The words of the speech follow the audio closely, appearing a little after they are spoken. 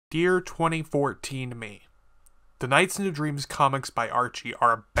Dear 2014 me, the Nights into Dreams comics by Archie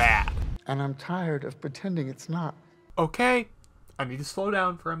are bad. And I'm tired of pretending it's not. Okay, I need to slow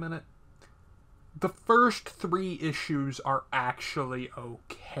down for a minute. The first 3 issues are actually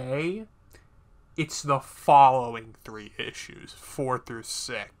okay. It's the following 3 issues, 4 through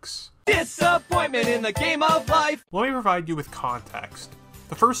 6. Disappointment in the game of life! Let me provide you with context.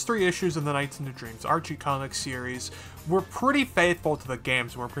 The first 3 issues of the Nights into Dreams Archie comics series were pretty faithful to the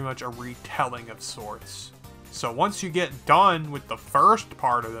games and were pretty much a retelling of sorts. So once you get done with the first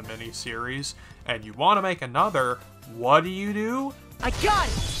part of the miniseries, and you want to make another, what do? I got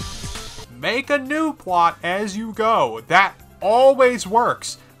it! Make a new plot as you go. That always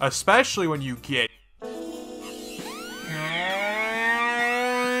works, especially when you get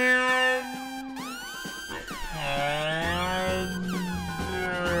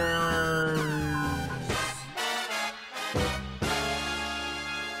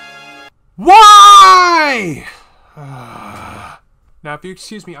Why? Now, if you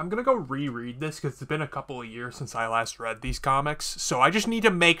excuse me, I'm gonna go reread this because it's been a couple of years since I last read these comics, so I just need to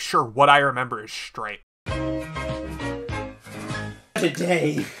make sure what I remember is straight.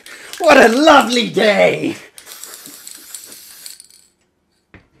 Today, what a lovely day!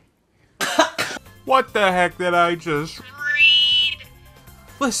 What the heck did I just read?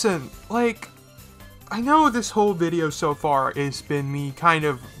 Listen, like, I know this whole video so far has been me kind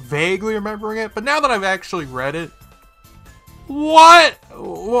of vaguely remembering it, but now that I've actually read it, what?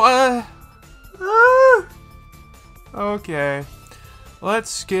 Okay,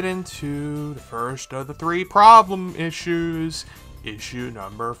 let's get into the first of the 3 problem issues, issue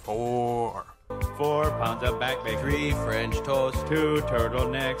number 4. 4 pounds of back bakery, French toast, 2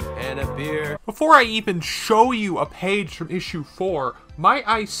 turtlenecks, and a beer. Before I even show you a page from issue 4, might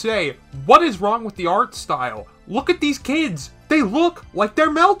I say, what is wrong with the art style? Look at these kids! They look like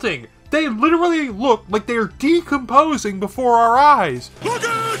they're melting! They literally look like they're decomposing before our eyes! Look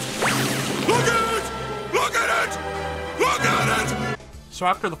at it! Look at it! Look at it! Look at it! So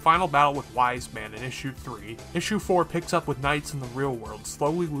after the final battle with Wise Man in issue 3, issue 4 picks up with Knights in the real world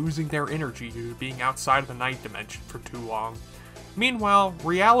slowly losing their energy due to being outside of the night dimension for too long. Meanwhile,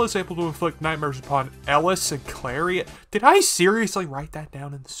 Rial is able to inflict nightmares upon Ellis and Clariot. Did I seriously write that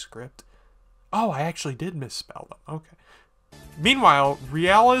down in the script? Oh, I actually did misspell them. Okay. Meanwhile,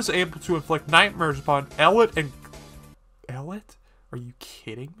 Rial is able to inflict nightmares upon Elliot and... Elliot? Are you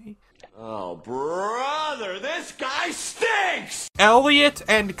kidding me? Oh, brother, this guy stinks! Elliot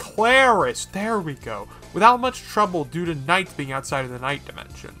and Clarice, there we go, without much trouble due to Knight being outside of the night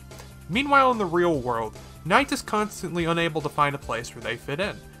dimension. Meanwhile, in the real world, Knight is constantly unable to find a place where they fit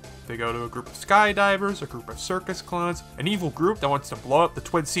in. They go to a group of skydivers, a group of circus clowns, an evil group that wants to blow up the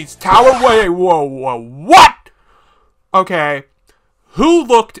Twin Seats Tower. Wait, whoa, what? Okay, who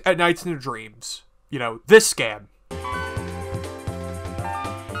looked at Nights into Dreams? You know, this scam.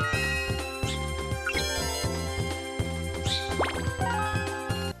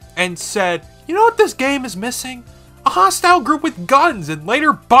 And said, you know what this game is missing? A hostile group with guns and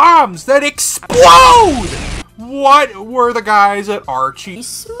later bombs that explode! What were the guys at Archie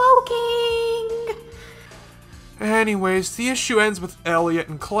smoking? Anyways, the issue ends with Elliot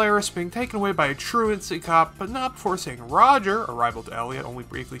and Clarice being taken away by a truancy cop, but not before seeing Roger, a rival to Elliot, only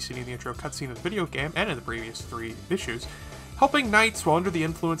briefly seen in the intro cutscene of the video game and in the previous 3 issues, helping Knights while under the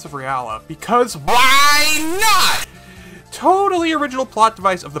influence of Riala, because why not? Totally original plot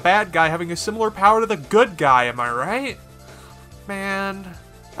device of the bad guy having a similar power to the good guy, am I right? Man,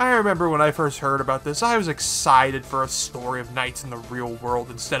 I remember when I first heard about this, I was excited for a story of Knights in the real world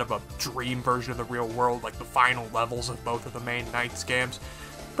instead of a dream version of the real world like the final levels of both of the main Knights games.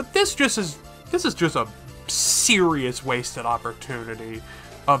 But this is just a serious wasted opportunity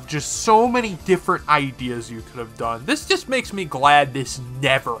of just so many different ideas you could have done. This just makes me glad this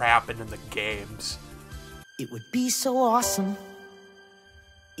never happened in the games. It would be so awesome.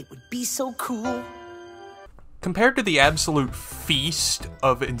 It would be so cool. Compared to the absolute feast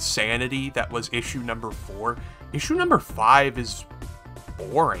of insanity that was issue number 4, issue number 5 is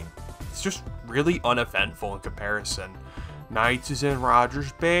boring. It's just really uneventful in comparison. Knights is in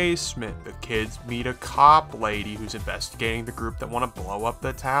Roger's basement. The kids meet a cop lady who's investigating the group that want to blow up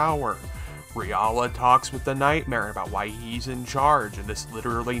the tower. Riala talks with the Nightmare about why he's in charge, and this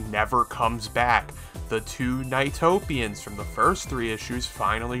literally never comes back. The 2 Nightopians from the first 3 issues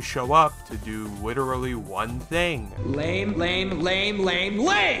finally show up to do literally one thing. Lame, lame, lame, lame,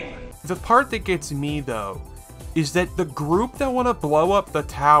 lame! The part that gets me, though, is that the group that want to blow up the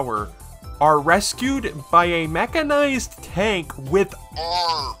tower are rescued by a mechanized tank with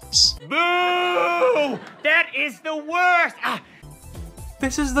arms. Boo! That is the worst!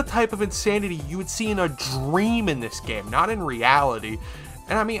 This is the type of insanity you would see in a dream in this game, not in reality.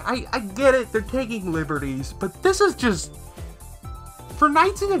 And I mean, I get it, they're taking liberties, but this is just, for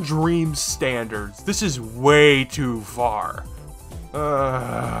Nights in a Dream standards, this is way too far.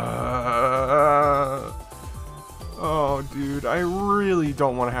 Oh, dude, I really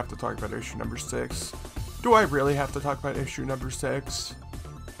don't want to have to talk about issue number 6. Do I really have to talk about issue number 6?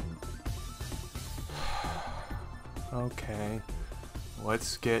 Okay,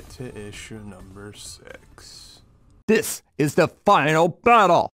 let's get to issue number 6. This is the final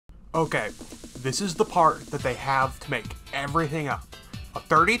battle! Okay, this is the part that they have to make everything up. A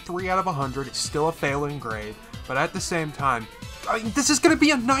 33 out of 100 is still a failing grade, but at the same time, I mean, this is going to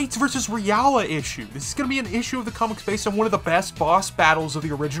be a Knights vs. Reala issue. This is going to be an issue of the comics based on one of the best boss battles of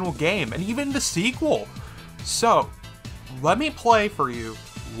the original game, and even the sequel. So, let me play for you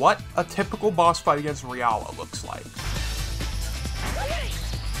what a typical boss fight against Reala looks like.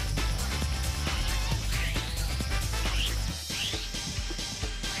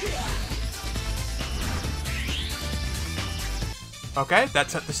 Okay, that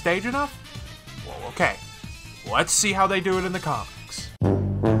set the stage enough? Well, okay. Let's see how they do it in the comics.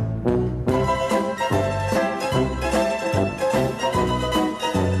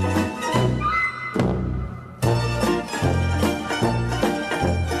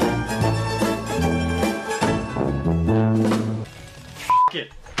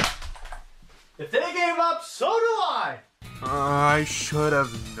 It. If they gave up, so do I! I should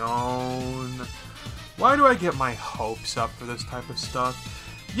have known. Why do I get my hopes up for this type of stuff?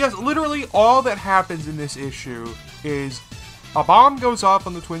 Yes, literally all that happens in this issue is a bomb goes off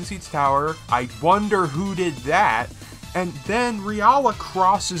on the Twin Seats Tower, I wonder who did that, and then Reala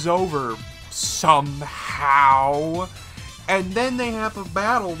crosses over somehow, and then they have a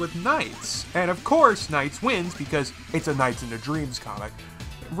battle with Knights. And of course, Knights wins because it's a Knights into Dreams comic.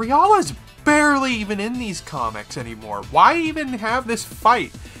 Reala's barely even in these comics anymore. Why even have this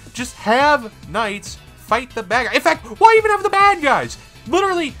fight? Just have Knights fight the bad guy. In fact, why even have the bad guys?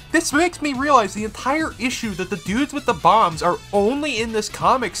 Literally, this makes me realize the entire issue that the dudes with the bombs are only in this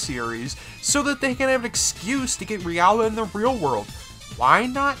comic series so that they can have an excuse to get Reala in the real world. Why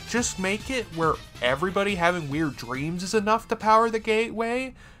not just make it where everybody having weird dreams is enough to power the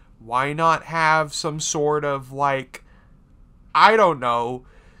gateway? Why not have some sort of, like, I don't know,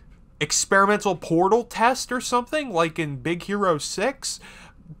 experimental portal test or something like in Big Hero 6?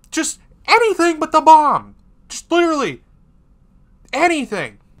 Just anything but the bomb. Just literally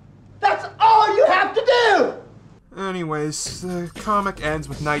anything. That's all you have to do! Anyways, the comic ends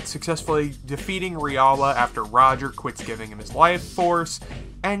with Knight successfully defeating Reala after Roger quits giving him his life force,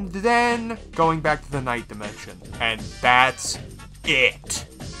 and then going back to the Night Dimension. And that's it.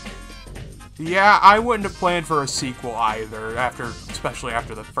 Yeah, I wouldn't have planned for a sequel either, especially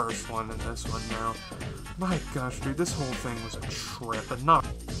after the first one and this one now. My gosh, dude, this whole thing was a trip, and not...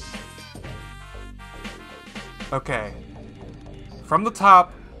 Okay. From the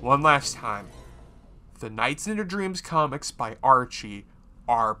top, one last time. The Knights into Dreams comics by Archie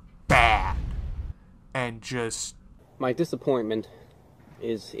are bad. And just... My disappointment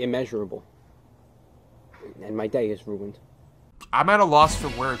is immeasurable. And my day is ruined. I'm at a loss for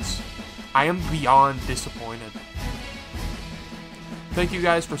words. I am beyond disappointed. Thank you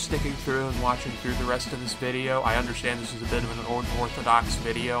guys for sticking through and watching through the rest of this video. I understand this is a bit of an unorthodox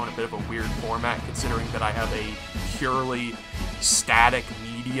video and a bit of a weird format, considering that I have a purely static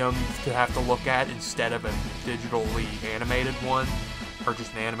medium to have to look at instead of a digitally animated one, or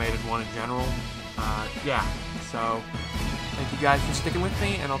just an animated one in general. Yeah, so thank you guys for sticking with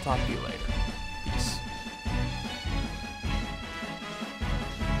me, and I'll talk to you later. Peace.